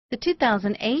The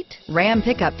 2008 Ram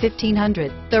Pickup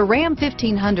 1500. The Ram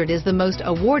 1500 is the most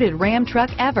awarded Ram truck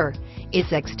ever.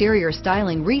 Its exterior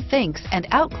styling rethinks and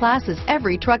outclasses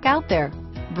every truck out there.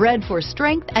 Bred for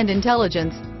strength and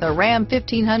intelligence, the Ram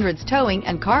 1500's towing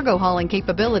and cargo hauling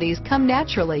capabilities come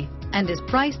naturally and is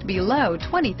priced below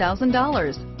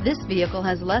 $20,000. This vehicle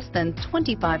has less than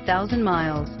 25,000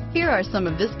 miles. Here are some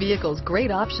of this vehicle's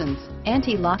great options: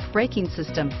 anti-lock braking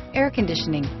system, air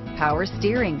conditioning, power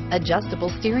steering, adjustable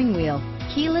steering wheel,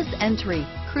 keyless entry,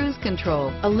 cruise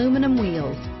control, aluminum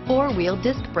wheels, four-wheel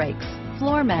disc brakes,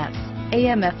 floor mats,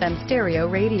 AM/FM stereo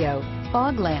radio,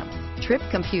 fog lamps, trip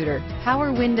computer,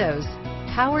 power windows,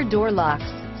 power door locks,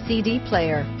 CD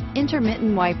player,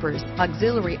 intermittent wipers,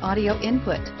 auxiliary audio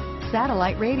input,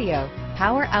 satellite radio,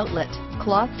 power outlet,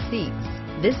 cloth seats.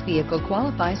 This vehicle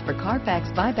qualifies for Carfax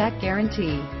buyback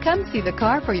guarantee. Come see the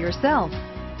car for yourself.